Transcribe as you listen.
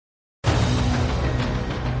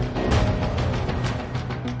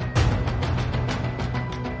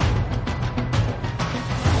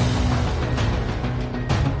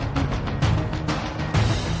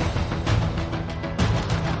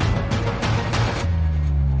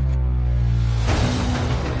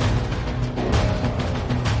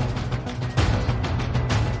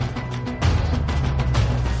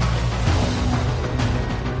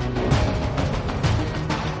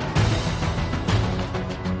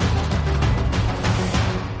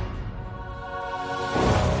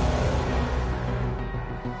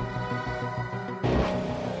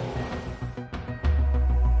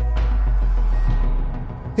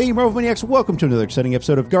Hey, Marvel Maniacs, welcome to another exciting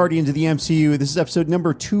episode of Guardians of the MCU. This is episode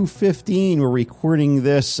number 215. We're recording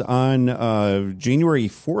this on January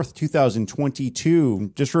 4th,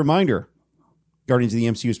 2022. Just a reminder, Guardians of the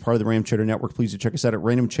MCU is part of the Random Chatter Network. Please do check us out at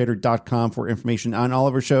randomchatter.com for information on all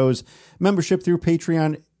of our shows, membership through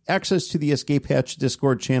Patreon, access to the Escape Hatch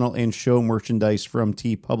Discord channel, and show merchandise from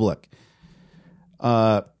TeePublic.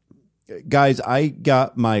 Guys, I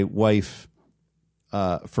got my wife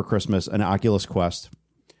for Christmas an Oculus Quest.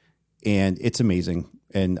 And it's amazing.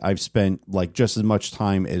 And I've spent like just as much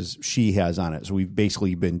time as she has on it. So we've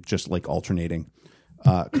basically been just like alternating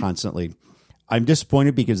constantly. I'm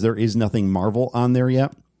disappointed because there is nothing Marvel on there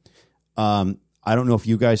yet. I don't know if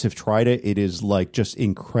you guys have tried it. It is like just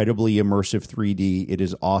incredibly immersive 3D. It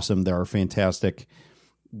is awesome. There are fantastic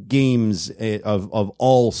games of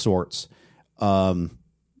all sorts.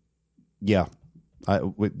 Yeah.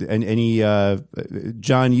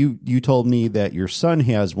 John, you told me that your son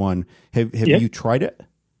has one. Have you tried it?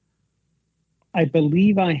 I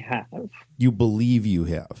believe I have. You believe you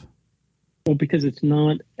have? Well, because it's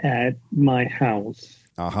not at my house.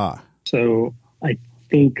 Aha. So I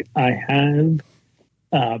think I have,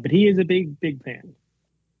 but he is a big fan.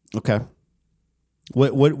 Okay.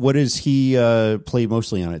 What does he play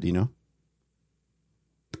mostly on it? Do you know?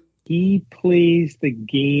 He plays the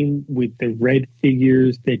game with the red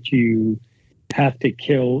figures that you have to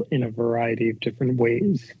kill in a variety of different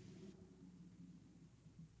ways.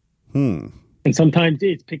 And sometimes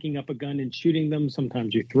it's picking up a gun and shooting them.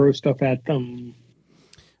 Sometimes you throw stuff at them.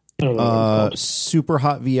 I don't know Super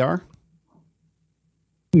Hot VR?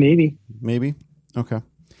 Maybe. Okay.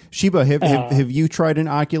 Sheba, have you tried an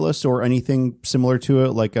Oculus or anything similar to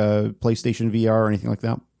it, like a PlayStation VR or anything like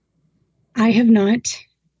that? I have not.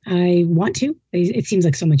 I want to. It seems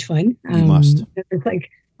like so much fun. You must. It's like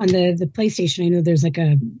on the PlayStation, I know there's like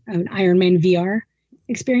an Iron Man VR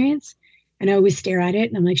experience, and I always stare at it,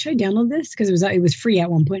 and I'm like, should I download this? Because it was free at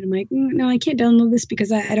one point. I'm like, no, I can't download this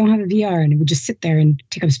because I don't have a VR, and it would just sit there and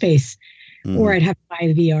take up space. Or I'd have to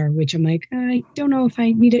buy the VR, which I'm like, I don't know if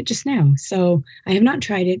I need it just now. So I have not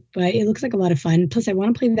tried it, but it looks like a lot of fun. Plus, I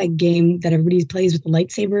want to play that game that everybody plays with the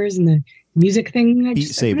lightsabers and the music thing. Beat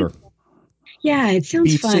Saber. Yeah, it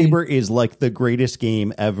sounds fun. Beat Saber is like the greatest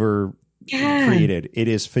game ever created. It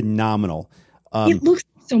is phenomenal. It looks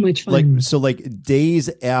so much fun. Like days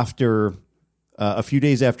after, a few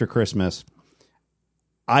days after Christmas,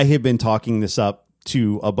 I had been talking this up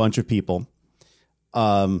to a bunch of people.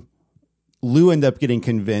 Lou ended up getting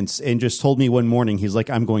convinced and just told me one morning, he's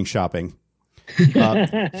like, I'm going shopping.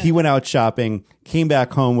 He went out shopping, came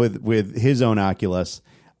back home with his own Oculus.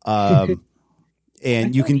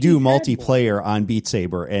 And you can do multiplayer on Beat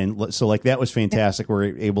Saber. And so like that was fantastic.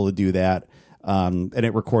 We're able to do that. And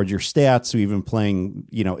it records your stats. So even playing,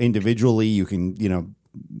 individually, you can,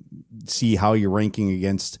 see how you're ranking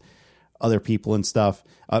against other people and stuff.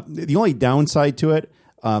 The only downside to it,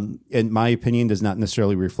 in my opinion, does not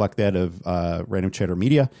necessarily reflect that of Random Chatter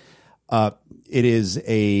Media. It is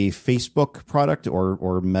a Facebook product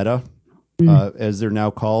or Meta, as they're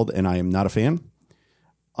now called. And I am not a fan.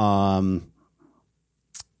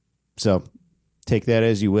 So take that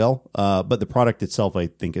as you will. But the product itself, I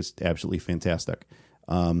think, is absolutely fantastic.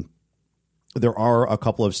 There are a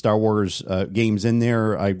couple of Star Wars games in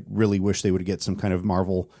there. I really wish they would get some kind of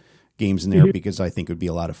Marvel games in there because I think it would be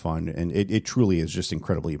a lot of fun. And it truly is just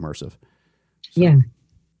incredibly immersive. So.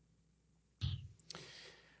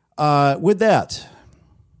 Yeah. With that,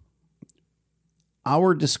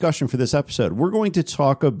 our discussion for this episode, we're going to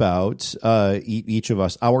talk about each of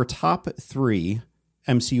us, our top 3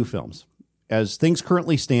 MCU films as things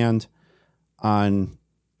currently stand on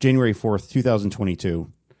January 4th,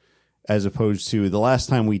 2022, as opposed to the last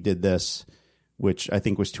time we did this, which I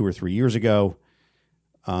think was 2 or 3 years ago.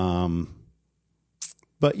 But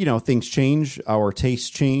things change, our tastes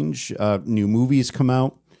change, new movies come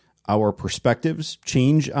out, our perspectives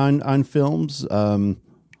change on films. I've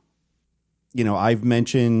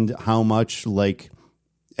mentioned how much and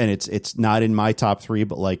it's not in my top 3,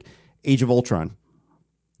 but like Age of Ultron.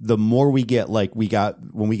 The more we get, when we got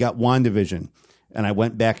WandaVision, and I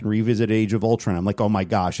went back and revisited Age of Ultron, I'm like, oh my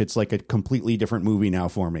gosh, it's like a completely different movie now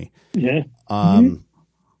for me. Yeah.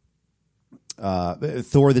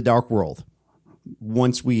 Thor: The Dark World.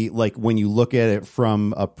 Once when you look at it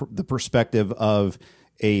from the perspective of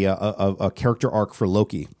a character arc for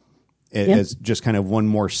Loki, as just kind of one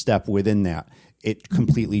more step within that, it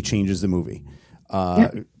completely changes the movie.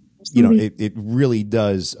 It really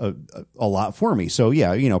does a lot for me. So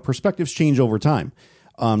yeah, perspectives change over time.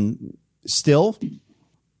 Still,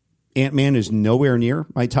 Ant-Man is nowhere near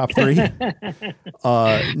my top 3,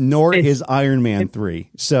 nor is Iron Man 3.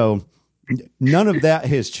 So none of that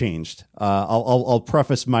has changed. I'll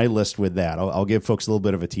preface my list with that. I'll give folks a little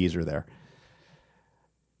bit of a teaser there.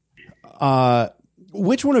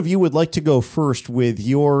 Which one of you would like to go first with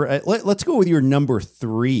your? Let's go with your number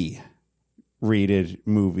 3 rated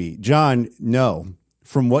movie, John. No,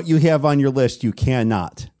 from what you have on your list, you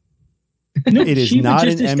cannot. No, it is not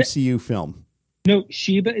an MCU film. No,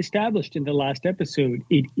 Sheba established in the last episode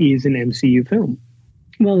it is an MCU film.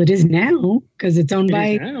 Well, it is now because it's owned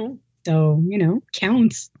by. Now. So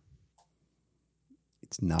counts.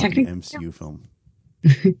 It's not an MCU film.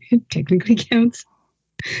 Technically counts.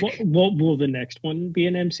 What will the next one be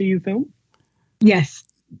an MCU film? Yes.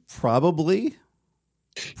 Probably,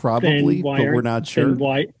 but we're not sure.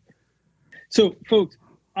 Why? So, folks,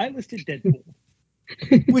 I listed Deadpool.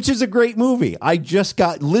 Which is a great movie. I just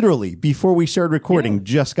got, literally, before we started recording,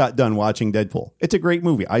 just got done watching Deadpool. It's a great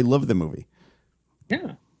movie. I love the movie.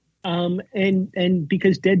 Yeah. And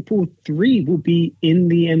because Deadpool 3 will be in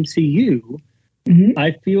the MCU,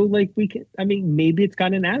 I feel like we can, maybe it's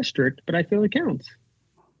got an asterisk, but I feel it counts.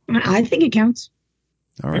 I think it counts.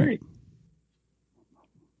 All right.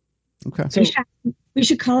 Okay. So we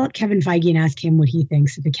should call up Kevin Feige and ask him what he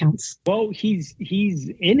thinks if it counts. Well, he's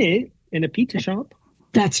in it in a pizza shop.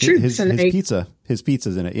 That's true. His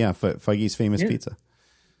pizza's in it. Yeah, Feige's famous pizza.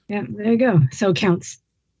 Yeah, there you go. So it counts.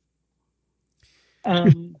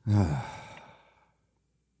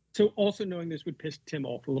 So also knowing this would piss Tim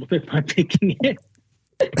off a little bit by picking it.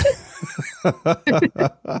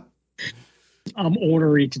 I'm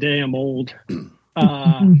ornery today. I'm old.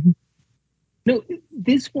 No,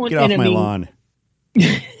 this one. Get off my lawn.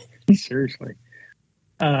 Seriously.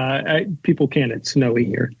 People can't. It's snowy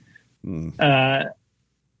here.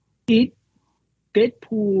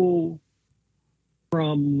 Deadpool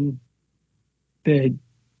from the,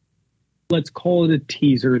 let's call it a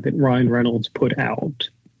teaser that Ryan Reynolds put out,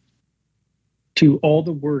 to all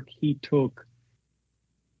the work he took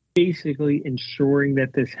basically ensuring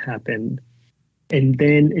that this happened, and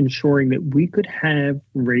then ensuring that we could have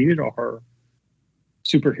rated R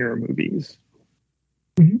superhero movies.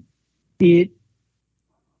 The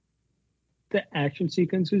action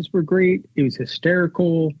sequences were great. It was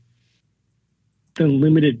hysterical. The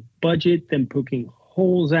limited budget, them poking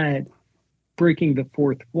holes at, breaking the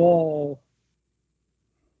fourth wall.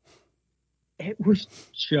 It was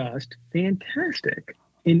just fantastic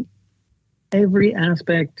in every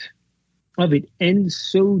aspect of it. And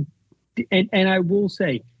I will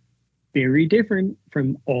say, very different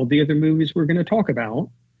from all the other movies we're going to talk about,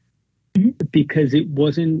 because it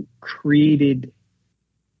wasn't created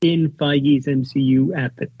in Feige's MCU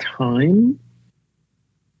at the time.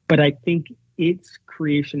 But I think its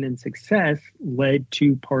creation and success led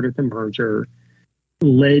to part of the merger,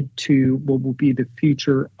 led to what will be the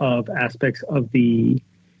future of aspects of the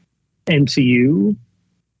MCU.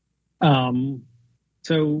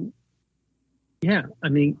 So yeah, I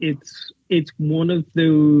mean, it's one of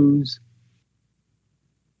those,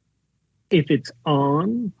 if it's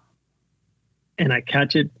on and I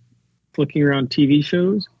catch it flicking around TV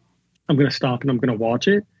shows, I'm going to stop and I'm going to watch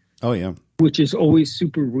it. Oh yeah. Which is always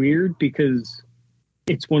super weird because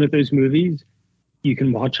it's one of those movies you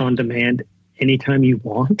can watch on demand anytime you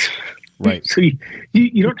want. Right. So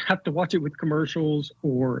you don't have to watch it with commercials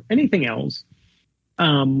or anything else.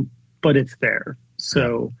 But it's there.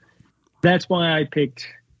 So that's why I picked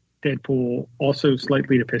Deadpool, also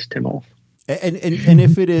slightly to piss Tim off. And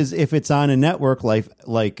if it's on a network like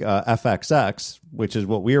FXX, which is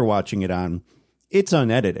what we are watching it on, it's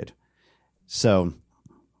unedited. So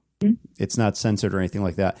it's not censored or anything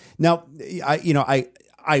like that. Now,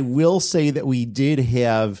 I will say that we did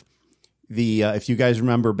have the, if you guys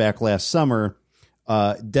remember back last summer,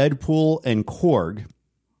 Deadpool and Korg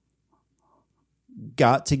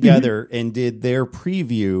got together and did their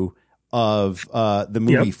preview of the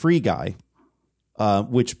movie Free Guy,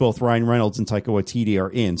 which both Ryan Reynolds and Taika Waititi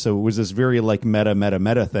are in. So it was this very like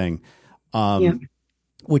meta thing,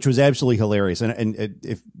 which was absolutely hilarious. And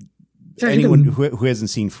if anyone who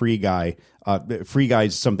hasn't seen Free Guy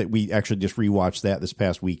is something we actually just rewatched that this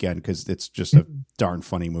past weekend because it's just a darn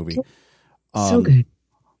funny movie. So good.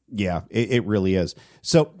 Yeah, it really is.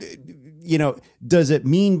 So, does it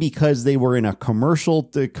mean because they were in a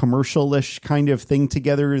commercial-ish kind of thing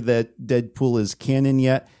together that Deadpool is canon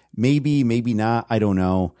yet? Maybe not. I don't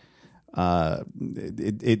know.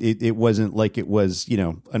 It wasn't like it was,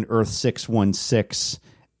 an Earth 616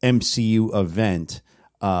 MCU event.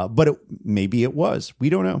 But maybe it was. We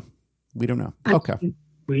don't know. Okay.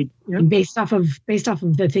 And based off of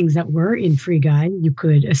the things that were in Free Guy, you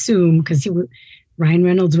could assume, because Ryan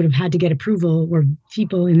Reynolds would have had to get approval, or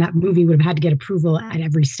people in that movie would have had to get approval at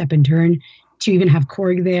every step and turn to even have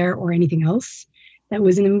Korg there or anything else that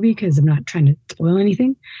was in the movie, because I'm not trying to spoil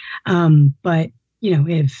anything. But,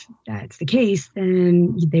 if that's the case,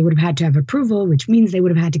 then they would have had to have approval, which means they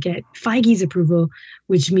would have had to get Feige's approval,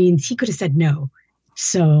 which means he could have said no.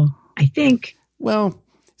 So I think... Well...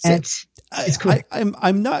 It's cool.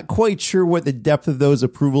 I'm not quite sure what the depth of those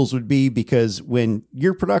approvals would be, because when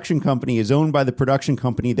your production company is owned by the production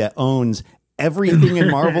company that owns everything in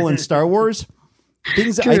Marvel and Star Wars,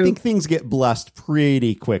 I think things get blessed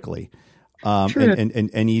pretty quickly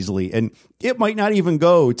and easily. And it might not even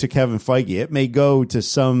go to Kevin Feige. It may go to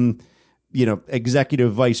some,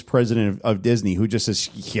 executive vice president of Disney who just says,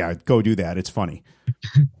 yeah, go do that. It's funny.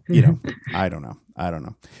 I don't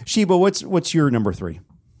know. Sheba, what's your number 3?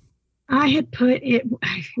 I had put it.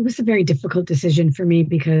 It was a very difficult decision for me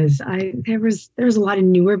because there was a lot of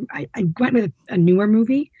newer. I went with a newer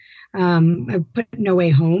movie. I put No Way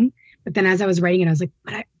Home, but then as I was writing it, I was like,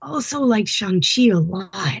 but I also like Shang-Chi a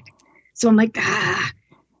lot. So I'm like,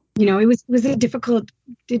 it was a difficult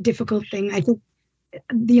thing. I think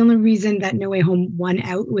the only reason that No Way Home won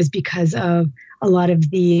out was because of a lot of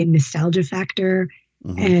the nostalgia factor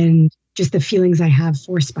and just the feelings I have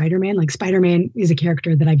for Spider-Man. Like, Spider-Man is a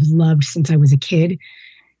character that I've loved since I was a kid.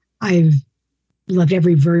 I've loved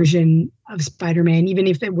every version of Spider-Man. Even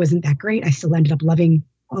if it wasn't that great, I still ended up loving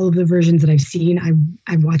all of the versions that I've seen.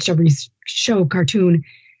 I've watched every show, cartoon,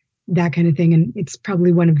 that kind of thing. And it's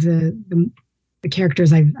probably one of the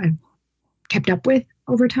characters I've kept up with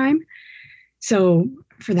over time. So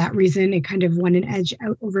for that reason, it kind of won an edge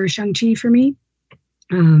out over Shang-Chi for me.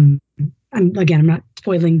 I'm not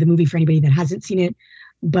spoiling the movie for anybody that hasn't seen it,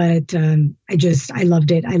 but I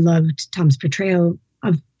loved it. I loved Tom's portrayal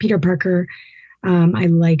of Peter Parker. I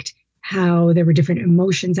liked how there were different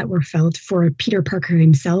emotions that were felt for Peter Parker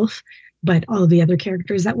himself, but all of the other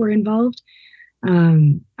characters that were involved.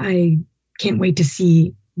 I can't wait to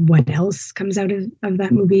see what else comes out of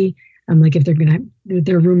that movie. Like, if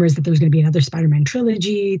there are rumors that there's going to be another Spider-Man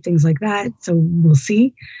trilogy, things like that. So we'll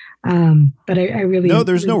see. But I really... No,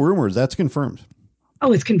 there's no rumors. That's confirmed.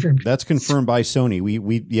 Oh, it's confirmed. That's confirmed by Sony.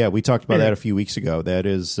 We talked about that a few weeks ago. That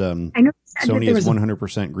is, I know Sony has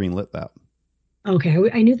 100% greenlit that. Okay.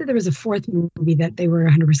 I knew that there was a 4th movie that they were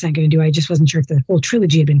 100% going to do. I just wasn't sure if the whole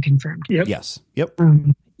trilogy had been confirmed. Yep. Yes. Yep.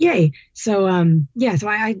 Yay. So, so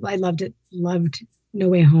I loved it. Loved No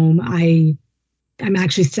Way Home. I'm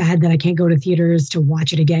actually sad that I can't go to theaters to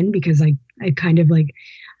watch it again, because I kind of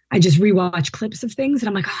I just rewatch clips of things and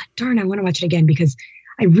I'm like, oh, darn, I want to watch it again, because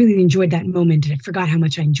I really enjoyed that moment. And I forgot how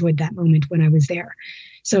much I enjoyed that moment when I was there.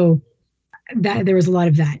 So there was a lot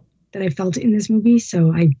of that I felt in this movie.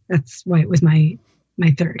 So that's why it was my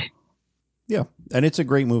 3rd. Yeah. And it's a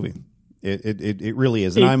great movie. It really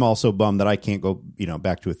is. And I'm also bummed that I can't go,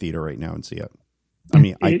 back to a theater right now and see it. I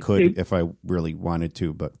mean, I could if I really wanted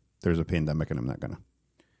to, but there's a pandemic and I'm not going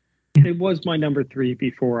to. It was my number 3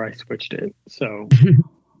 before I switched it. So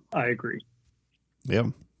I agree. Yeah.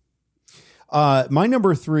 My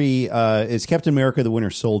number 3 is Captain America, the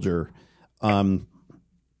Winter Soldier,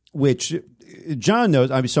 which John knows.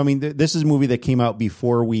 This is a movie that came out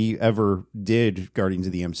before we ever did Guardians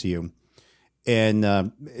of the MCU. And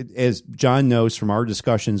as John knows from our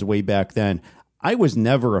discussions way back then, I was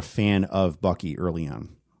never a fan of Bucky early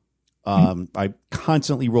on. I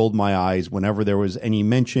constantly rolled my eyes whenever there was any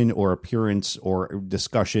mention or appearance or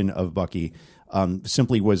discussion of Bucky.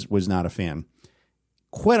 Simply was not a fan.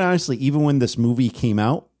 Quite honestly, even when this movie came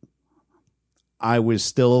out, I was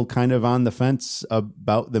still kind of on the fence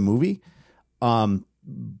about the movie.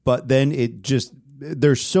 But then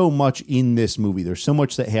there's so much in this movie. There's so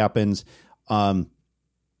much that happens. I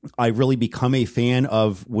really become a fan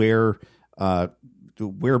of where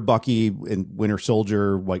Bucky and Winter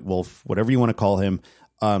Soldier, White Wolf, whatever you want to call him.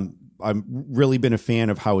 I've really been a fan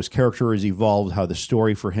of how his character has evolved, how the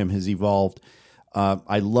story for him has evolved.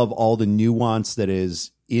 I love all the nuance that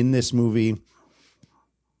is in this movie.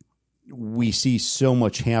 We see so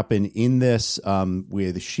much happen in this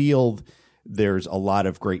with S.H.I.E.L.D. There's a lot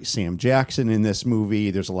of great Sam Jackson in this movie.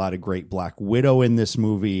 There's a lot of great Black Widow in this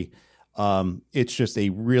movie. It's just a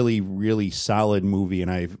really, really solid movie,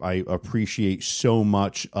 and I appreciate so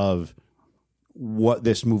much of what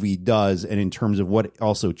this movie does, and in terms of what it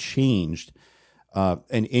also changed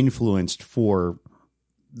and influenced for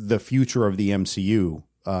the future of the MCU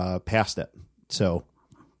past it. So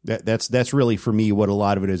that's really for me what a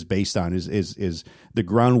lot of it is based on is the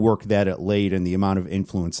groundwork that it laid and the amount of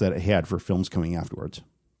influence that it had for films coming afterwards.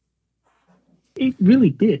 It really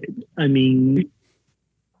did. I mean,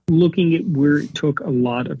 looking at where it took a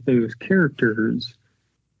lot of those characters,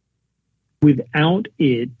 without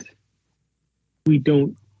it, we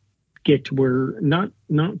don't get to where not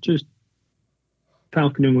just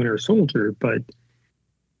Falcon and Winter Soldier, but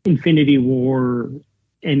Infinity War,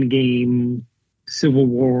 Endgame, Civil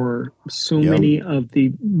War, so many of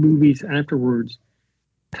the movies afterwards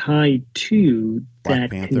tied to Black that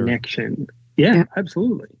Panther. connection. Yeah,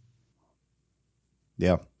 absolutely.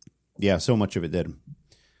 Yeah, so much of it did.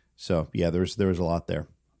 So yeah, there was a lot there.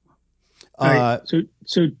 All right,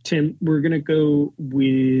 so Tim, we're gonna go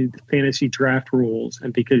with fantasy draft rules,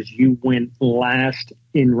 and because you went last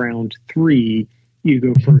in round 3, you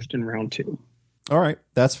go first in round 2. All right,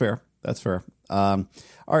 that's fair. All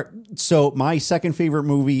right, so my second favorite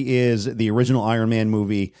movie is the original Iron Man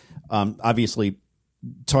movie. Obviously,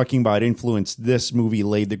 talking about influence, this movie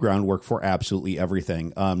laid the groundwork for absolutely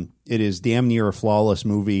everything. It is damn near a flawless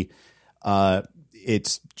movie.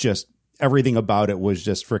 It's just everything about it was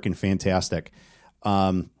just freaking fantastic.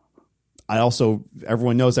 I also,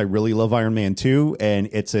 everyone knows I really love Iron Man 2, and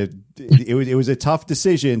it was a tough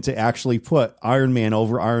decision to actually put Iron Man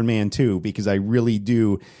over Iron Man 2, because I really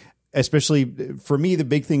do, especially for me, the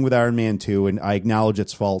big thing with Iron Man 2, and I acknowledge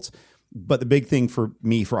its faults, but the big thing for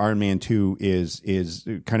me for Iron Man 2 is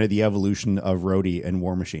kind of the evolution of Rhodey and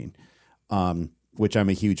War Machine, which I'm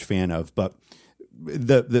a huge fan of. But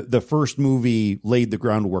the first movie laid the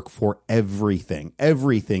groundwork for everything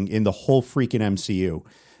in the whole freaking MCU.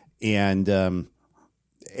 And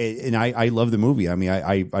I love the movie. I mean,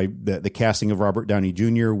 the casting of Robert Downey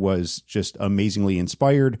Jr. was just amazingly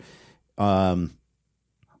inspired. The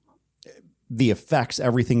effects,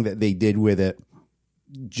 everything that they did with it,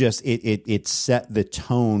 just it set the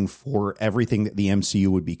tone for everything that the MCU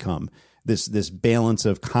would become. This balance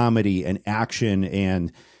of comedy and action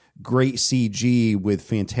and great CG with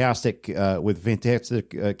fantastic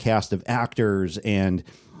cast of actors, and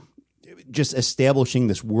just establishing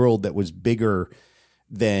this world that was bigger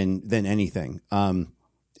than anything. And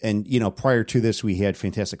prior to this, we had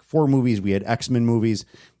Fantastic Four movies, we had X-Men movies,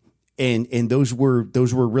 and those were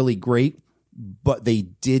really great, but they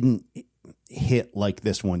didn't hit like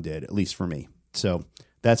this one did, at least for me. So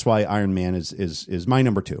that's why Iron Man is my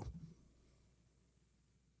number 2.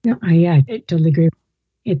 No, I totally agree.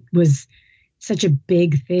 It was such a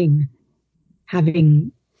big thing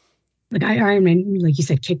having, like, Iron Man, like you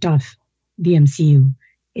said, kicked off the MCU.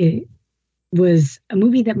 It was a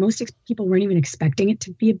movie that most people weren't even expecting it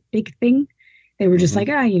to be a big thing. They were just like,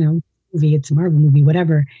 movie, it's a Marvel movie,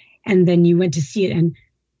 whatever. And then you went to see it, and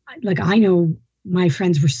like, I know my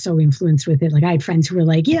friends were so influenced with it. Like, I had friends who were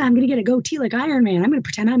like, yeah, I'm going to get a goatee like Iron Man. I'm going to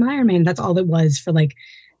pretend I'm Iron Man. That's all it was for like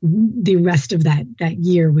the rest of that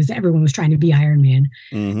year, was everyone was trying to be Iron Man.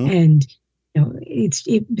 Mm-hmm. And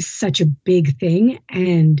it was such a big thing,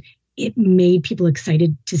 and it made people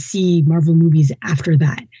excited to see Marvel movies after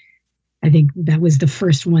that. I think that was the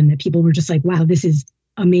first one that people were just like, wow, this is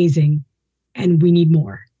amazing, and we need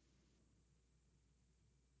more.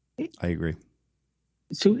 I agree.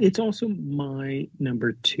 So it's also my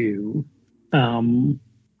number 2. And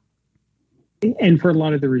for a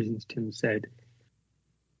lot of the reasons Tim said,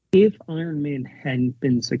 if Iron Man hadn't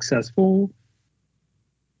been successful,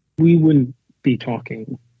 we wouldn't be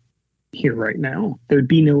talking here right now. There'd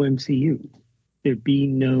be no MCU. There'd be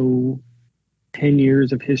no 10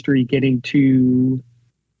 years of history getting to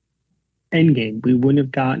Endgame. We wouldn't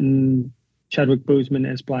have gotten Chadwick Boseman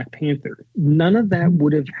as Black Panther. None of that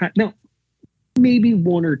would have had. Now, maybe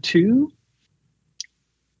 1 or 2,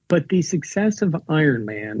 but the success of Iron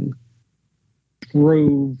Man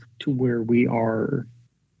drove to where we are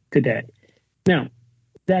today. Now,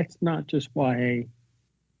 that's not just why,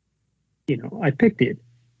 I picked it.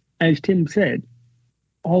 As Tim said,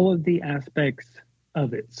 all of the aspects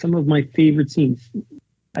of it, some of my favorite scenes,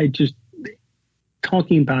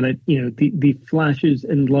 talking about it, the flashes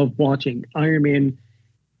and love watching Iron Man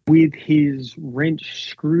with his wrench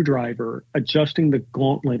screwdriver adjusting the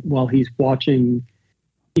gauntlet while he's watching,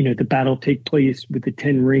 the battle take place with the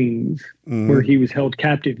 10 rings, where he was held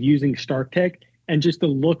captive using Stark Tech, and just the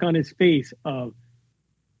look on his face of,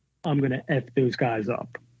 I'm going to F those guys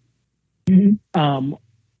up. Mm-hmm.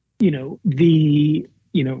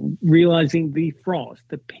 Realizing the frost,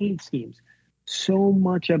 the paint schemes, so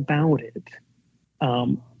much about it,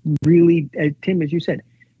 really, Tim, as you said,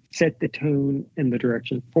 set the tone and the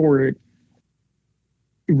direction for it.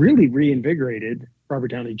 It really reinvigorated Robert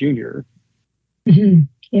Downey Jr. As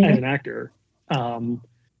an actor. And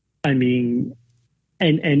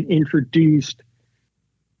introduced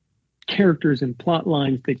characters and plot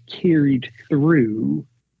lines that carried through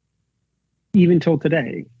even till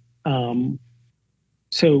today.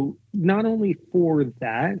 So not only for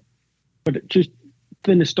that, but just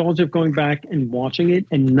the nostalgia of going back and watching it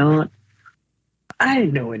and I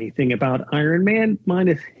didn't know anything about Iron Man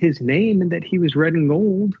minus his name and that he was red and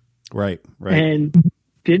gold. Right. And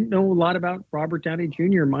didn't know a lot about Robert Downey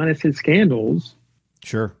Jr. minus his scandals.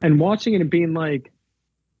 Sure. And watching it and being like,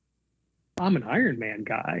 I'm an Iron Man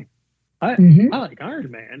guy. I like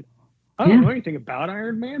Iron Man. I don't know anything about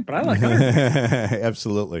Iron Man, but I like Iron Man.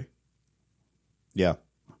 Absolutely. Yeah.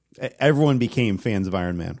 Everyone became fans of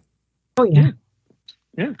Iron Man. Oh, yeah.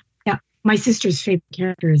 Yeah. My sister's favorite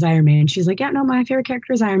character is Iron Man. She's like, yeah, no, my favorite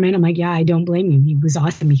character is Iron Man. I'm like, yeah, I don't blame you. He was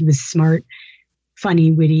awesome. He was smart,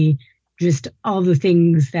 funny, witty, just all the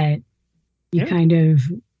things that you kind of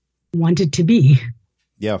wanted to be.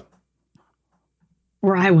 Yeah.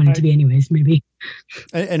 Or I wanted to be anyways, maybe.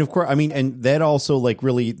 And of course, I mean, and that also like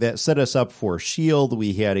really that set us up for S.H.I.E.L.D.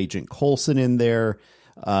 We had Agent Coulson in there.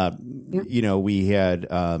 You know, we had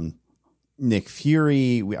Nick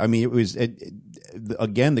Fury. It was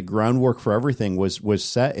again, the groundwork for everything was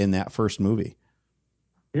set in that first movie.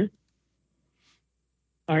 Yeah.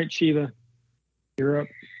 All right, Shiva, you're up.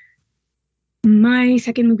 My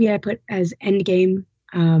second movie I put as Endgame.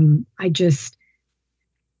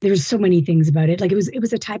 There's so many things about it. Like it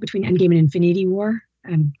was a tie between Endgame and Infinity War.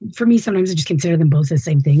 For me, sometimes I just consider them both the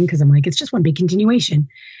same thing because I'm like, it's just one big continuation.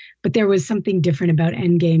 But there was something different about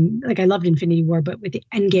Endgame. Like I loved Infinity War, but with the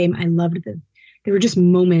Endgame, I loved there were just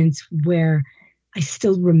moments where I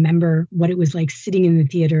still remember what it was like sitting in the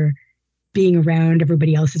theater, being around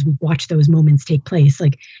everybody else as we watched those moments take place.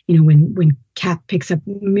 Like, you know, when Cap picks up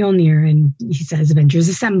Mjolnir and he says, Avengers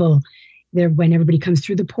Assemble, when everybody comes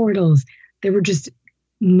through the portals, there were just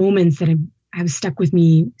moments that have stuck with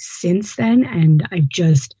me since then. And I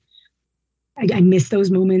miss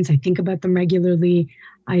those moments. I think about them regularly.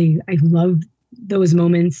 I love those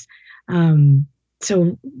moments.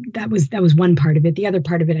 So that was one part of it. The other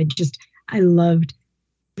part of it, I loved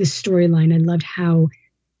the storyline. I loved how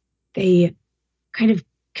they kind of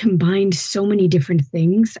combined so many different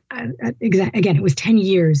things. Again, it was 10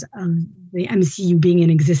 years of the MCU being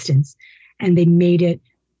in existence, and they made it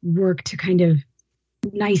work to kind of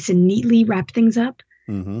nice and neatly wrap things up,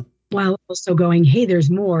 while also going, hey, there's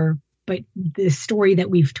more. But the story that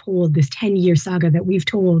we've told, this 10-year saga that we've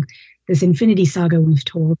told, this Infinity Saga we've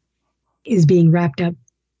told, is being wrapped up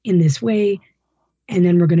in this way. And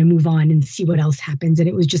then we're going to move on and see what else happens. And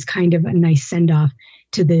it was just kind of a nice send-off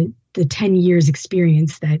to the 10 years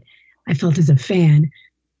experience that I felt as a fan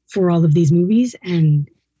for all of these movies. And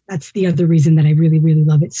that's the other reason that I really, really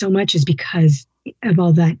love it so much, is because of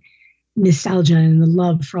all that nostalgia and the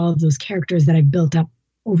love for all of those characters that I've built up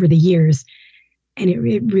over the years. And it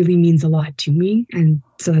really means a lot to me. And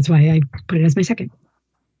so that's why I put it as my second.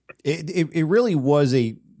 It really was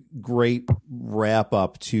a great wrap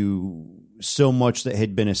up to so much that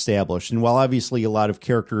had been established. And while obviously a lot of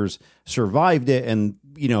characters survived it and,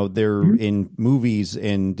 you know, they're in movies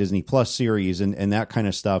and Disney Plus series and that kind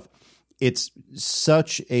of stuff, it's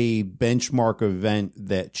such a benchmark event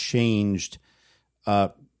that changed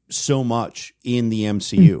so much in the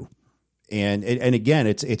MCU. And again,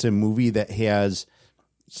 it's a movie that has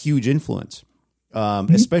huge influence,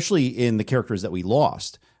 especially in the characters that we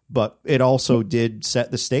lost. But it also did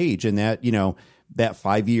set the stage in that, you know, that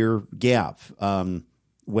 5-year gap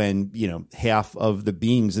when, you know, half of the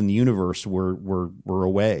beings in the universe were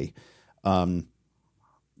away. You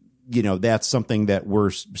know, that's something that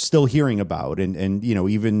we're still hearing about. And you know,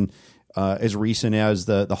 even as recent as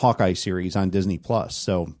the Hawkeye series on Disney Plus.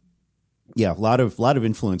 So, yeah, a lot of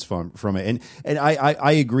influence from it. And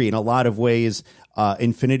I agree in a lot of ways.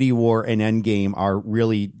 Infinity War and Endgame are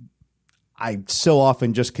really, I so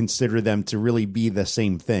often just consider them to really be the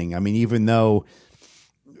same thing. I mean, even though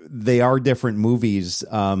they are different movies,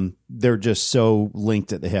 they're just so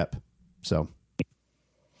linked at the hip. So.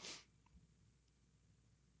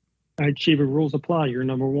 All right, Shiva, rules apply. You're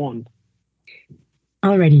number one.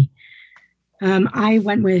 Alrighty. I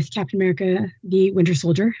went with Captain America, the Winter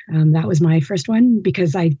Soldier. That was my first one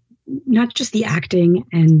because not just the acting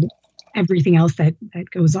and everything else that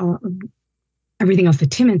goes on, everything else that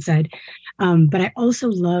Tim had said, but I also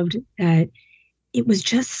loved that it was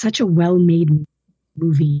just such a well-made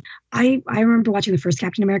movie. I remember watching the first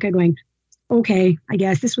Captain America going, okay, I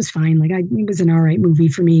guess this was fine. Like it was an all right movie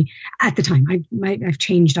for me at the time. I've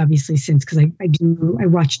changed obviously since, because I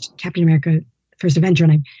watched Captain America First Avenger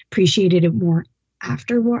and I appreciated it more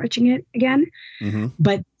after watching it again.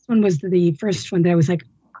 But this one was the first one that I was like,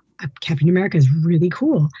 Captain America is really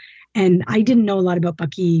cool. And I didn't know a lot about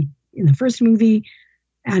Bucky in the first movie.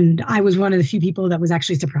 And I was one of the few people that was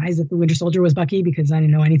actually surprised that the Winter Soldier was Bucky, because I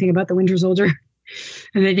didn't know anything about the Winter Soldier.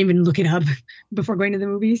 And I didn't even look it up before going to the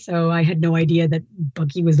movie. So I had no idea that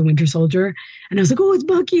Bucky was the Winter Soldier. And I was like, oh, it's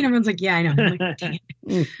Bucky. And everyone's like, yeah, I know. I'm like, dang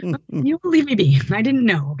it. You will leave me be. I didn't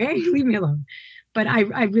know. Okay. Leave me alone. But I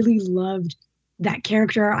really loved that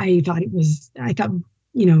character. I thought,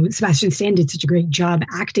 Sebastian Stan did such a great job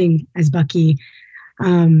acting as Bucky.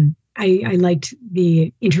 I liked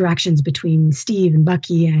the interactions between Steve and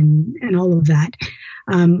Bucky and all of that.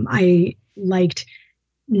 I liked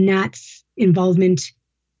Nat's involvement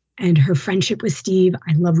and her friendship with Steve.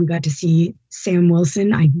 We got to see Sam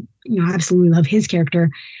Wilson. I absolutely love his character.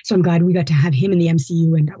 So I'm glad we got to have him in the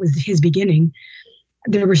MCU, and that was his beginning.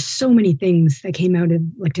 There were so many things that came out of,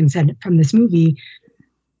 like Tim said, from this movie.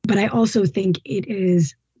 But I also think it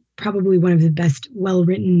is probably one of the best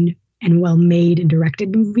well-written and well-made and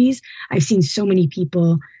directed movies. I've seen so many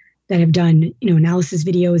people that have done, analysis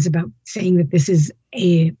videos about saying that this is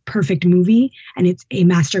a perfect movie and it's a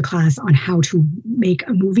masterclass on how to make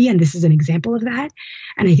a movie. And this is an example of that.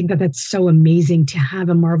 And I think that that's so amazing to have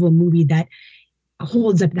a Marvel movie that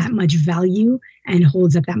holds up that much value and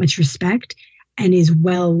holds up that much respect and is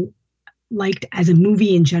well liked as a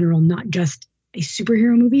movie in general, not just a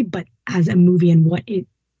superhero movie, but as a movie and what it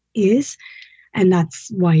is. And that's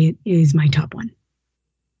why it is my top one.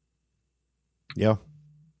 Yeah,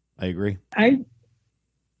 I agree. And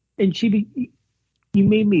Chibi, you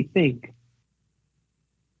made me think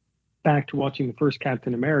back to watching the first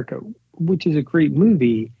Captain America, which is a great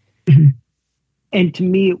movie. Mm-hmm. And to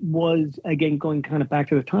me, it was, again, going kind of back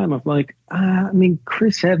to the time of like,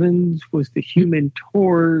 Chris Evans was the Human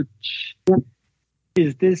Torch.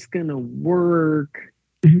 Is this going to work?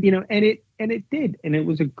 Mm-hmm. And it did. And it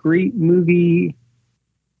was a great movie.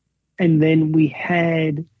 And then we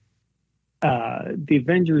had the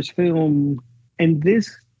Avengers film. And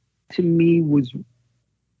this, to me, was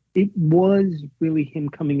really him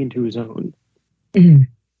coming into his own. Mm-hmm.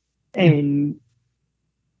 And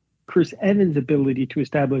Chris Evans' ability to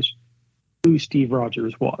establish who Steve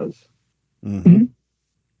Rogers was. Mm-hmm.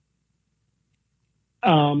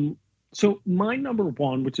 So my number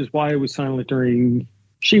one, which is why I was silent during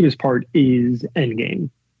Shiva's part, is Endgame.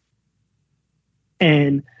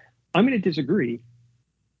 And I'm going to disagree.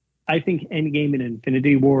 I think Endgame and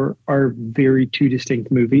Infinity War are very two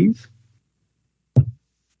distinct movies.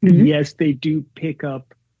 Mm-hmm. Yes, they do pick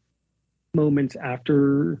up moments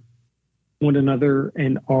after one another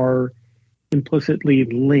and are implicitly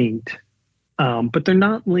linked. But they're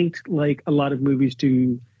not linked like a lot of movies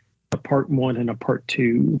do, a part one and a part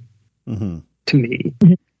two, mm-hmm. to me.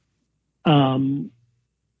 Mm-hmm.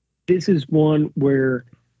 This is one where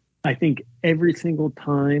I think every single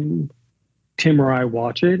time Tim or I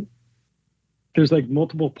watch it, there's like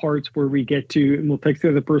multiple parts where we get to, and we'll text the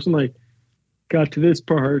other person like, got to this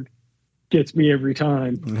part, gets me every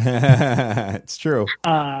time. It's true.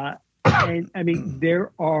 And I mean,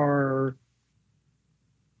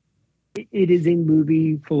 it is a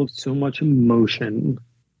movie full of so much emotion,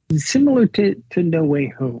 similar to No Way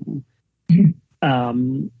Home,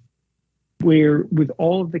 where with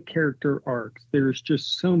all of the character arcs, there's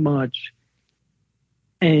just so much,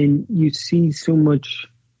 and you see so much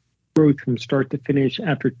growth from start to finish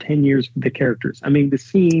after 10 years with the characters. I mean, the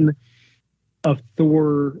scene of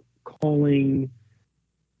Thor calling,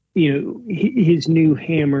 his new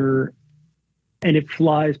hammer, and it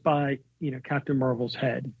flies by, Captain Marvel's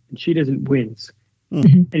head, and she doesn't wince.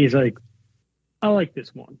 Mm-hmm. And he's like, I like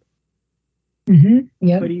this one. Mm-hmm.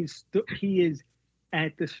 Yep. But he is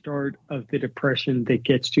at the start of the depression that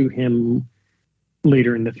gets to him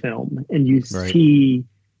later in the film. And you see,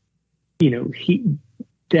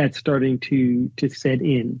 that's starting to set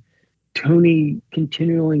in. Tony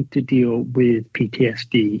continuing to deal with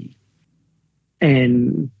PTSD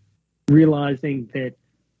and realizing that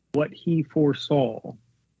what he foresaw,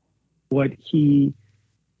 what he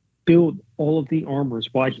built, all of the armors,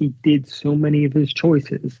 why he did so many of his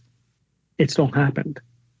choices, it still happened.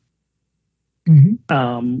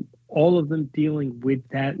 Mm-hmm. All of them dealing with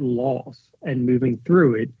that loss and moving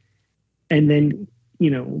through it, and then,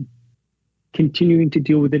 continuing to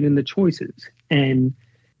deal with it in the choices, and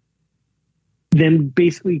them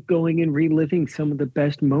basically going and reliving some of the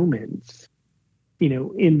best moments,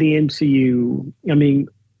 in the MCU. I mean,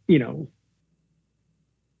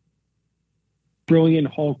 Brilliant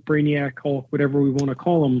Hulk, Brainiac Hulk, whatever we want to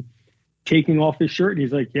call him, taking off his shirt, and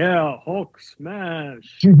he's like, yeah, Hulk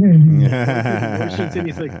smash. And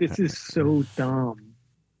he's like, this is so dumb.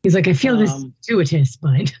 He's like, I feel this is gratuitous,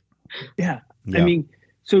 but yeah. I mean,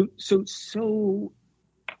 so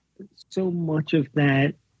much of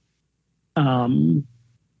that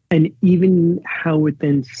And even how it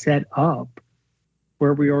then set up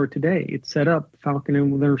where we are today. It set up Falcon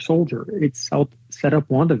and Winter Soldier. It set up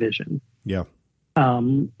WandaVision. Yeah.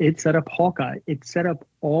 It set up Hawkeye. It set up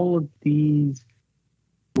all of these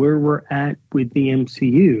where we're at with the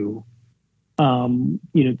MCU.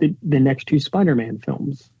 The next two Spider-Man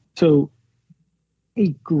films. So a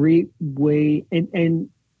great way, and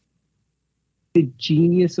the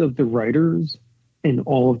genius of the writers and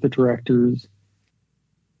all of the directors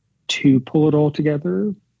to pull it all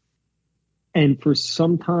together. And for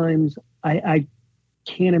sometimes I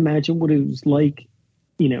can't imagine what it was like,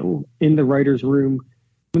 in the writer's room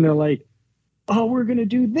when they're like, oh, we're going to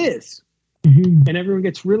do this. Mm-hmm. And everyone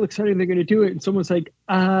gets real excited they're going to do it. And someone's like,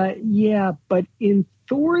 yeah, but in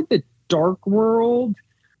Thor, the Dark World,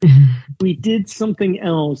 we did something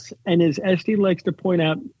else. And as Esty likes to point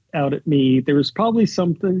out at me, there was probably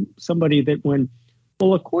somebody that went,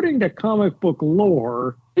 well, according to comic book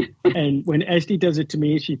lore, and when Esty does it to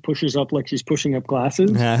me, she pushes up like she's pushing up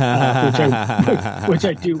glasses, which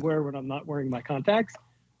I do wear when I'm not wearing my contacts.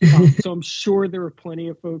 So I'm sure there were plenty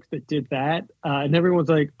of folks that did that. And everyone's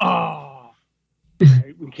like, oh,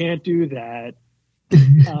 right, we can't do that.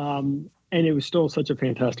 And it was still such a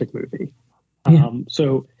fantastic movie.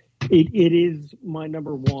 So it is my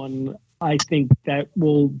number one. I think that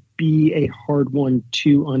will be a hard one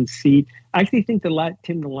to unseat. I actually think the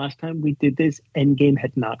last time we did this, Endgame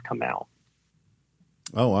had not come out.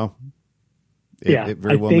 Oh, wow. It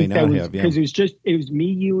very well may not have. Because it was me,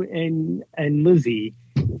 you, and Lizzie,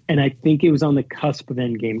 and I think it was on the cusp of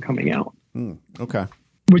Endgame coming out. Okay.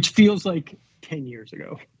 Which feels like 10 years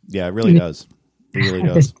ago. Yeah, it really does. It really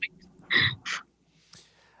does.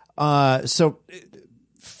 So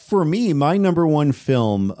for me, my number one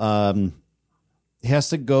film has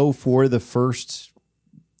to go for the first,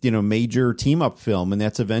 major team up film, and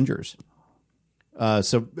that's Avengers.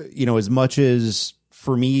 So, as much as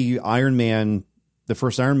for me, Iron Man, the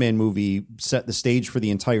first Iron Man movie set the stage for the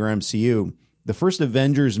entire MCU, the first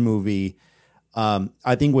Avengers movie,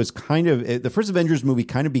 I think was the first Avengers movie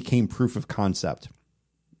kind of became proof of concept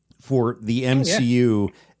for the MCU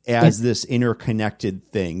as this interconnected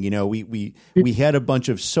thing. We had a bunch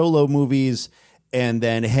of solo movies, and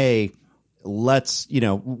then, hey,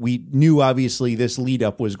 we knew obviously this lead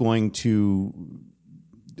up was going to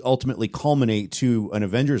ultimately culminate to an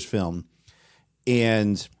Avengers film,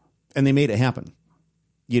 and they made it happen.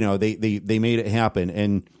 They made it happen,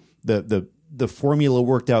 and the formula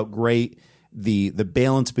worked out great. The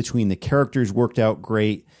balance between the characters worked out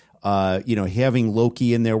great. Having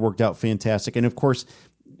Loki in there worked out fantastic. And of course,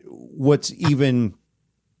 what's even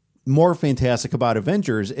more fantastic about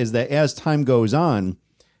Avengers is that as time goes on,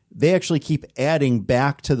 they actually keep adding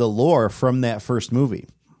back to the lore from that first movie.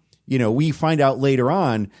 We find out later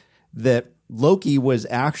on that Loki was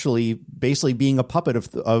actually basically being a puppet of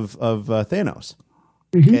Thanos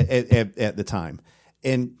at the time.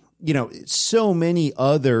 And, so many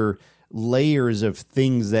other layers of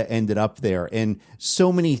things that ended up there, and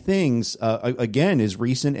so many things, again, as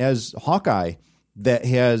recent as Hawkeye, that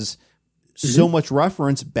has so much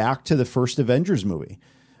reference back to the first Avengers movie.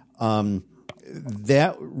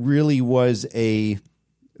 That really was the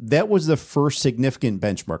first significant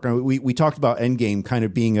benchmark. I mean, we talked about Endgame kind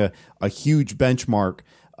of being a huge benchmark,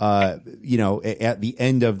 at the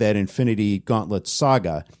end of that Infinity Gauntlet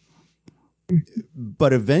saga.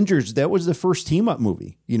 But Avengers, that was the first team up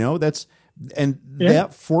movie, that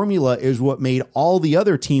formula is what made all the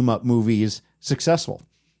other team up movies successful,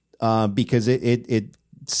 because it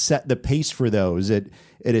set the pace for those. It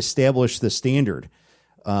established the standard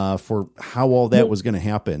for how all that was going to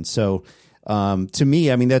happen. So to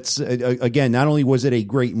me, I mean, that's again, not only was it a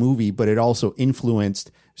great movie, but it also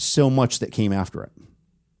influenced so much that came after it.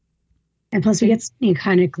 And plus we get some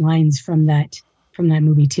iconic lines from that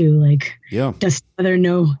movie too. Like, does Mother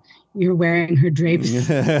know you're wearing her drapes?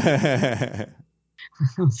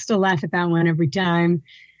 I'll still laugh at that one every time.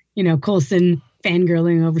 Coulson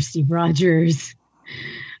fangirling over Steve Rogers.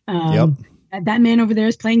 That man over there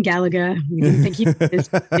is playing Galaga. We didn't think he did this.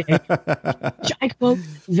 Which I quote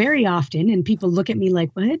very often, and people look at me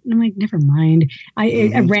like, what? And I'm like, never mind.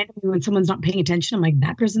 I randomly, when someone's not paying attention, I'm like,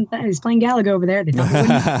 that person is playing Galaga over there. They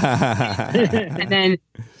and then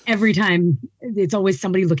every time, it's always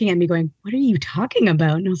somebody looking at me going, what are you talking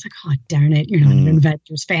about? And I was like, oh, darn it. You're not an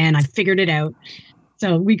Avengers fan. I figured it out.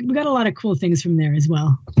 So we got a lot of cool things from there as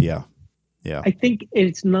well. Yeah. I think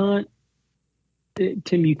it's not,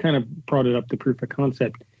 Tim, you kind of brought it up, the proof of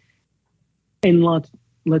concept. And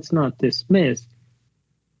let's not dismiss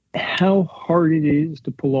how hard it is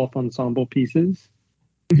to pull off ensemble pieces.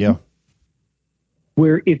 Yeah.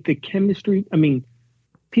 Where if the chemistry, I mean,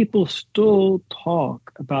 people still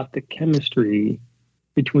talk about the chemistry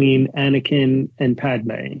between Anakin and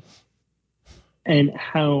Padme and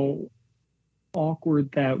how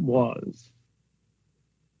awkward that was.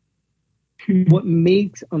 What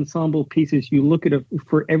makes ensemble pieces, you look at it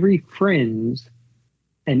for every Friends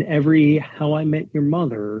and every How I Met Your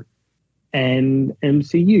Mother and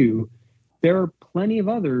MCU, there are plenty of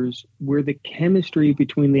others where the chemistry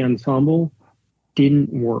between the ensemble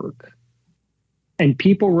didn't work. And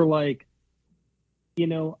people were like,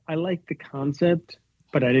 I like the concept,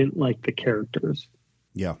 but I didn't like the characters.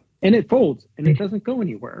 Yeah. And it folds and it doesn't go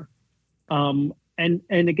anywhere. And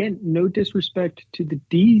again, no disrespect to the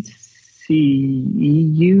DCU,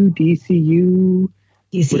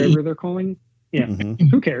 whatever they're calling. Yeah. Mm-hmm.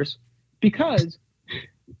 Who cares? Because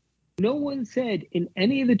no one said in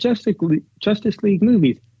any of the Justice League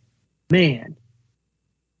movies, man,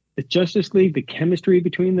 the Justice League, the chemistry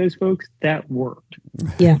between those folks, that worked.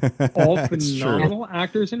 Yeah. All phenomenal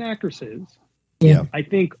actors and actresses. Yeah. I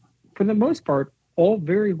think for the most part, all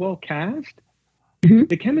very well cast. Mm-hmm.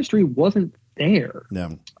 The chemistry wasn't there.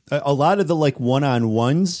 No. A lot of the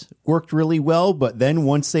one-on-ones worked really well, but then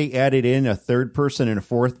once they added in a third person and a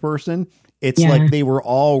fourth person, it's like they were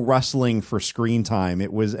all wrestling for screen time.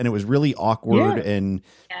 It was really awkward and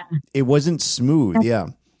it wasn't smooth. Yeah.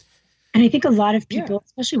 And I think a lot of people,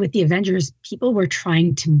 especially with the Avengers, people were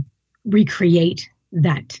trying to recreate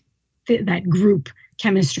that group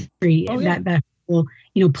chemistry, that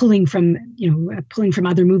pulling from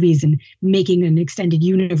other movies and making an extended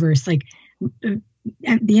universe. Like the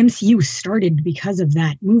MCU started because of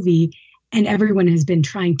that movie, and everyone has been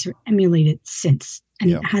trying to emulate it since,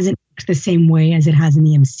 and it hasn't worked the same way as it has in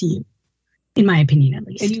the MCU, in my opinion, at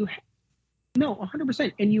least. And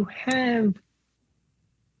 100%. And you have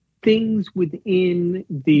things within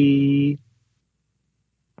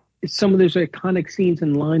some of those iconic scenes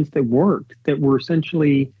and lines that worked, that were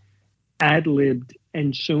essentially ad-libbed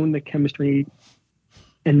and shown the chemistry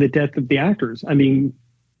and the depth of the actors. I mean,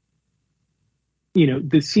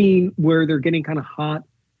 the scene where they're getting kind of hot,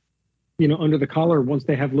 under the collar once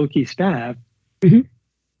they have Loki's staff,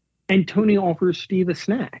 and Tony offers Steve a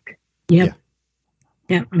snack. Yeah.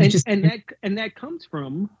 And that comes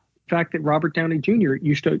from the fact that Robert Downey Jr.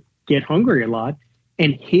 used to get hungry a lot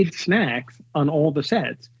and hid snacks on all the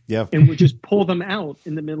sets. Yeah. And would just pull them out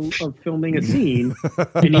in the middle of filming a scene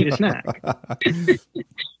and eat a snack.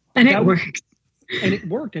 And it worked. And it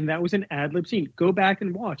worked. And that was an ad-lib scene. Go back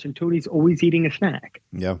and watch. And Tony's always eating a snack.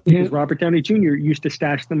 Yeah. Because Robert Downey Jr. used to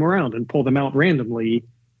stash them around and pull them out randomly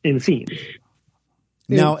in scenes.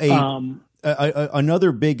 Now,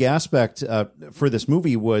 another big aspect for this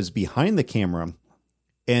movie was behind the camera.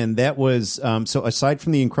 And that was, so aside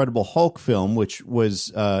from the Incredible Hulk film, which was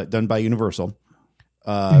done by Universal,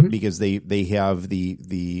 because they have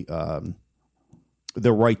the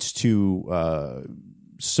rights to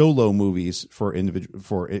solo movies for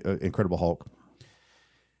Incredible Hulk.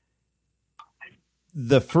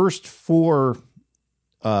 The first four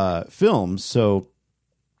films, so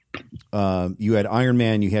you had Iron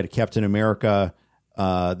Man, you had Captain America,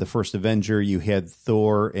 the first Avenger, you had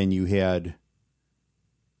Thor, and you had.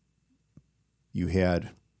 I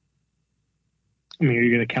mean, are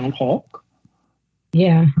you going to count Hulk?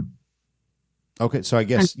 Yeah. Okay, so I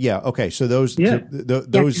guess okay. So those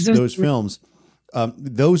films,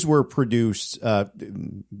 those were produced.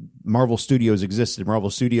 Marvel Studios existed. Marvel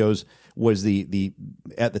Studios was the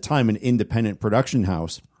at the time an independent production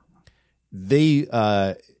house. They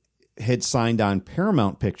had signed on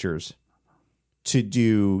Paramount Pictures to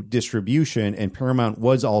do distribution, and Paramount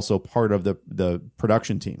was also part of the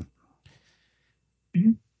production team.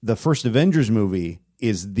 Mm-hmm. The first Avengers movie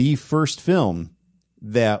is the first film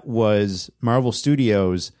that was Marvel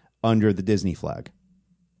Studios under the Disney flag.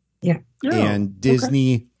 Yeah. And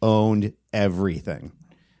Disney owned everything.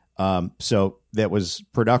 So that was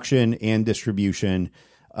production and distribution.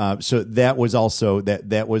 So that was also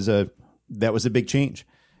that was a big change.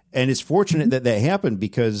 And it's fortunate that happened,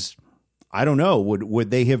 because I don't know, would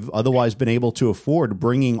they have otherwise been able to afford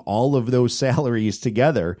bringing all of those salaries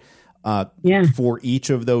together for each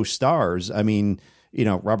of those stars? I mean,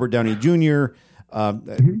 Robert Downey Jr., I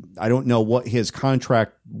don't know what his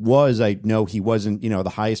contract was. I know he wasn't, the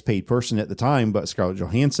highest paid person at the time, but Scarlett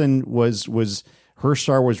Johansson was her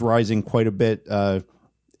star was rising quite a bit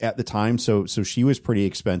at the time. So she was pretty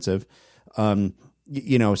expensive. So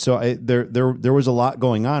there was a lot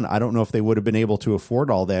going on. I don't know if they would have been able to afford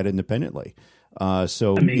all that independently. The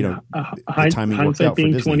timing worked out for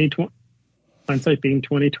Disney. Hindsight being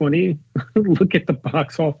 2020, look at the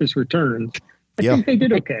box office returns. I think they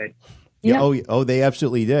did okay. Yeah. Oh, they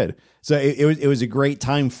absolutely did. So it was a great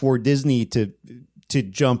time for Disney to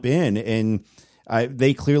jump in, and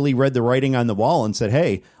they clearly read the writing on the wall and said,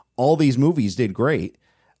 "Hey, all these movies did great.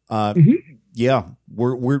 Yeah,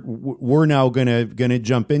 we're now gonna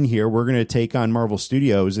jump in here. We're gonna take on Marvel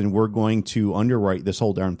Studios, and we're going to underwrite this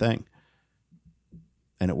whole darn thing."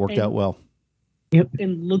 And it worked out well. Yep.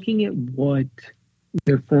 And looking at what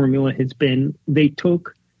their formula has been, they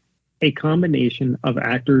took a combination of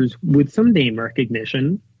actors with some name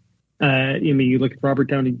recognition. You look at Robert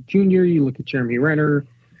Downey Jr., you look at Jeremy Renner.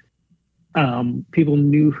 People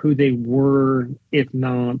knew who they were, if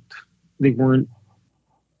not, they weren't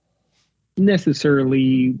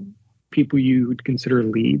necessarily people you would consider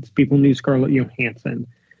leads. People knew Scarlett Johansson.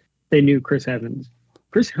 They knew Chris Evans.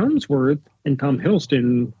 Chris Hemsworth and Tom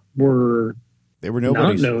Hiddleston were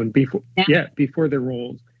not known before their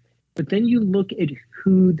roles. But then you look at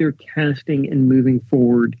who they're casting and moving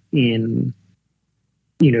forward in,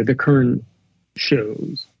 the current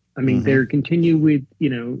shows. I mean, they're continue with,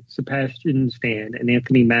 Sebastian Stan and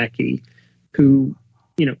Anthony Mackie, who,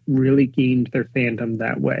 really gained their fandom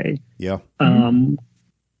that way. Yeah.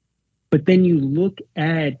 But then you look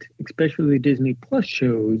at, especially the Disney Plus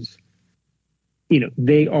shows,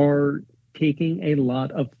 they are taking a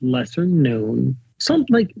lot of lesser known, some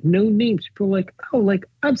like known names. People are like, oh, like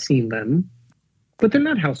I've seen them, but they're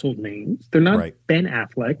not household names. They're not Ben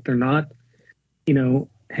Affleck. They're not,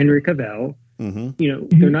 Henry Cavill.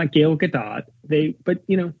 They're not Gail Gadot. They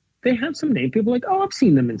have some name. People are like, oh, I've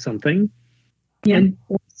seen them in something. Yeah, and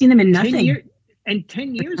I've seen them in nothing.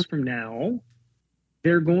 10 years from now,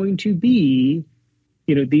 they're going to be,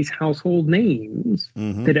 these household names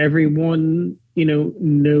that everyone,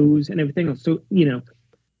 knows and everything else. So,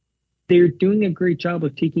 they're doing a great job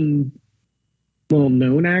of taking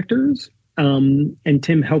well-known actors. And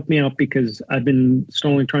Tim, help me out because I've been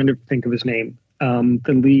stalling trying to think of his name. The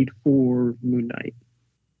lead for Moon Knight.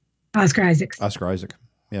 Oscar Isaac.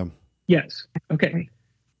 Yeah. Yes. Okay.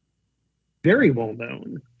 Very well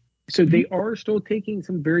known. So they are still taking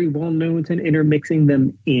some very well knowns and intermixing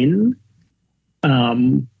them in.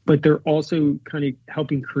 But they're also kind of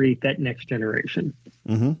helping create that next generation.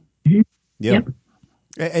 Yeah. Yep.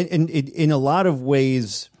 And in a lot of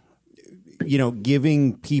ways,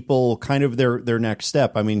 giving people kind of their next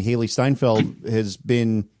step. I mean, Haley Steinfeld has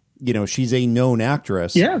been, she's a known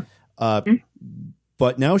actress. Yeah.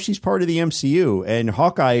 But now she's part of the MCU, and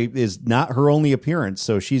Hawkeye is not her only appearance.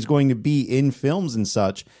 So she's going to be in films and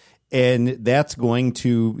such, and that's going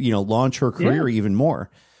to, launch her career even more.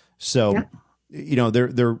 So,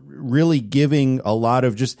 they're really giving a lot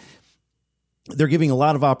of they're giving a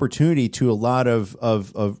lot of opportunity to a lot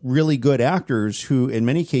of really good actors who in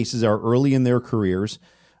many cases are early in their careers.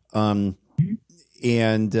 And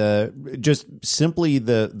just simply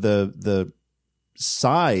the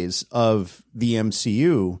size of the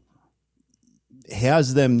MCU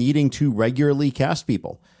has them needing to regularly cast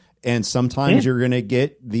people. And sometimes you're going to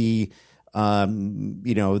get the Selma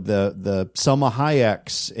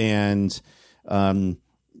Hayeks and,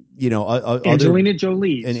 Angelina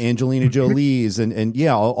Jolie's and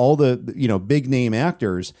all the, big name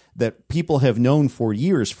actors that people have known for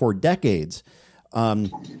years, for decades.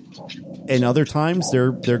 And other times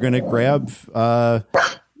they're going to grab,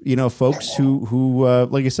 folks who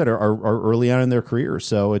like I said, are early on in their career.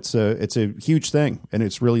 So it's a huge thing, and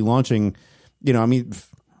it's really launching,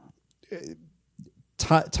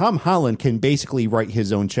 Tom Holland can basically write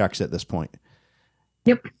his own checks at this point.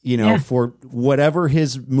 Yep. For whatever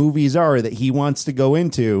his movies are that he wants to go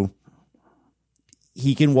into,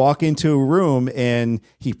 he can walk into a room and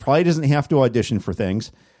he probably doesn't have to audition for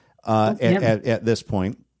things at this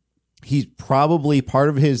point. He's probably, part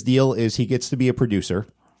of his deal is he gets to be a producer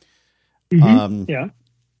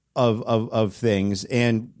of things.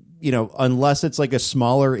 And, unless it's like a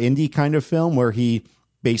smaller indie kind of film where he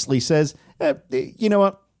basically says, you know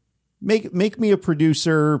what? Make me a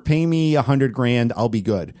producer, pay me $100,000, I'll be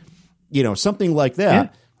good. Something like that. Yeah.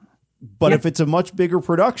 But if it's a much bigger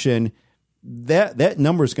production, that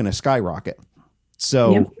number is going to skyrocket.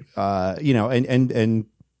 So,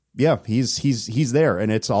 he's there,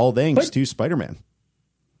 and it's all thanks to Spider-Man.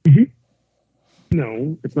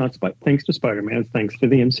 No, it's not thanks to Spider-Man. It's thanks to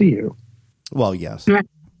the MCU. Well, yes,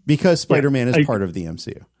 because Spider-Man is part of the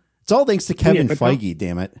MCU. It's all thanks to Kevin Feige,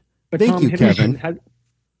 damn it. Thank you, Kevin.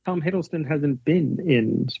 Tom Hiddleston hasn't been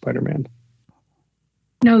in Spider-Man.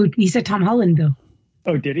 No, he said Tom Holland, though.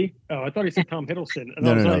 Oh, did he? Oh, I thought he said Tom Hiddleston. And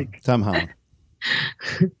no, Tom Holland.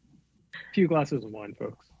 A few glasses of wine,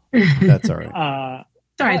 folks. That's all right.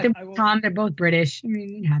 Sorry, Tom, they're both British. I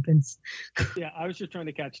mean, it happens. Yeah, I was just trying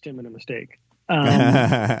to catch Tim in a mistake.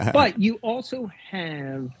 But you also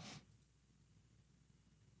have,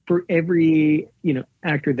 for every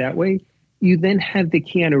actor that way, you then have the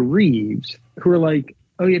Keanu Reeves who are like,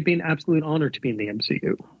 oh, it'd be an absolute honor to be in the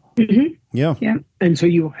MCU. Mm-hmm. Yeah. And so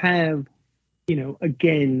you have,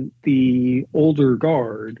 again, the older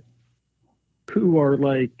guard who are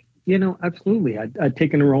like, absolutely, I'd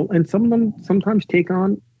take on a role. And some of them sometimes take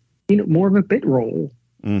on, more of a bit role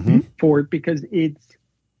for it because it's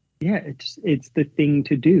the thing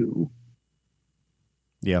to do.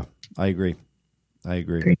 Yeah, I agree.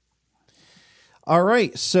 All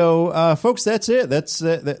right, so folks, that's it.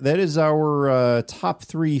 That is our top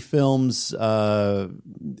 3 films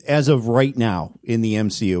as of right now in the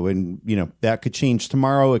MCU, and that could change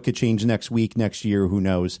tomorrow. It could change next week, next year. Who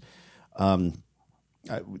knows?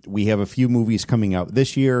 We have a few movies coming out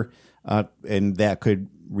this year, and that could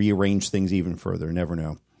rearrange things even further. Never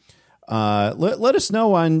know. Let us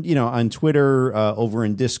know on Twitter, over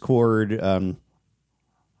in Discord.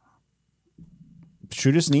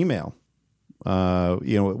 Shoot us an email.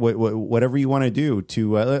 Whatever you want to do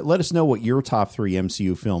to let us know what your top 3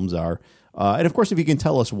 MCU films are, and of course, if you can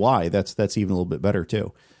tell us why, that's even a little bit better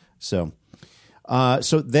too. So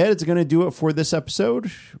that is going to do it for this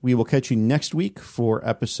episode. We will catch you next week for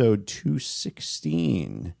episode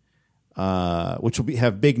 216, which will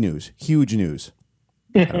have big news, huge news.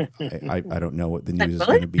 I don't know what the news is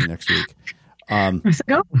going to be next week. But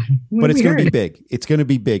it's going to be big. It's going to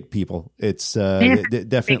be big, people. It's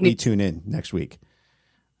definitely tune in next week.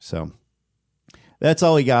 So that's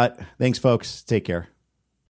all we got. Thanks, folks. Take care.